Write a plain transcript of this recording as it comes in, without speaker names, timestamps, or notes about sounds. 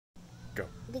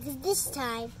because this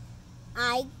time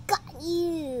I got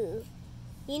you.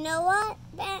 You know what,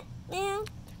 Batman?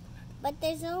 But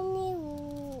there's only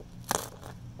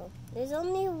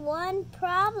one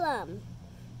problem.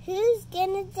 Who's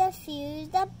gonna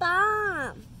defuse the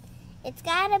bomb? It's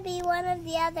gotta be one of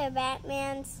the other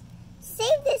Batmans.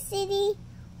 Save the city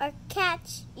or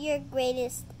catch your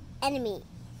greatest enemy.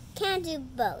 Can't do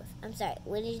both. I'm sorry,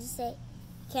 what did you say?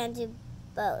 Can't do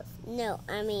both. No,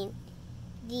 I mean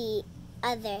the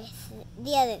other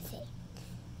thing.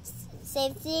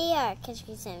 Save the city or catch your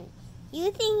greatest enemy.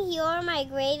 You think you're my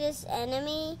greatest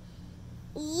enemy?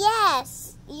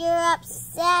 Yes, you're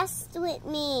obsessed with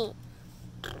me.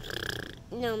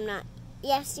 No, I'm not.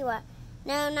 Yes, you are.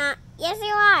 No, I'm not. Yes,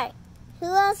 you are. Who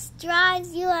else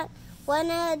drives you one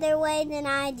other way than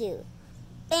I do?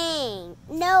 Bang.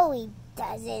 No, he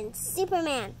doesn't.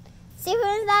 Superman.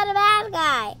 Superman's not a bad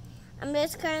guy. I'm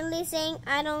just currently saying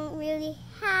I don't really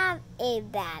have a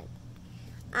bad.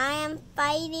 I am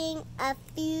fighting a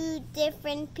few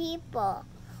different people.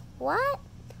 What?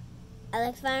 I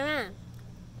like to find around.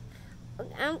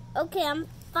 I'm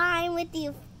fine with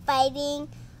you fighting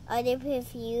other people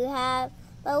you have,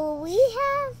 but what we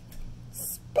have,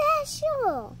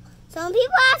 special. So when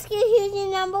people ask you who's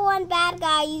your number one bad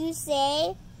guy, you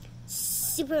say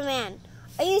Superman.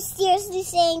 Are you seriously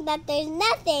saying that there's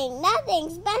nothing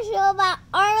special about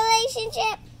our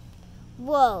relationship?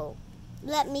 Whoa,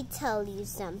 let me tell you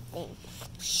something,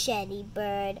 Sheddy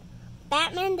Bird.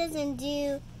 Batman doesn't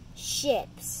do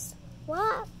ships.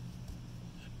 What?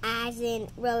 As in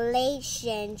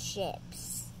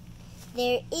relationships.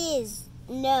 There is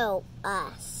no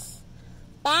us.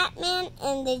 Batman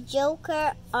and the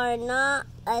Joker are not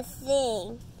a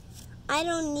thing. I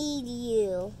don't need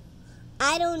you.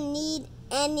 I don't need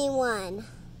anyone.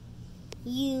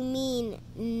 You mean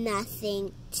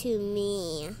nothing to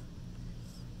me.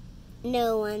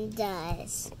 No one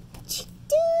does.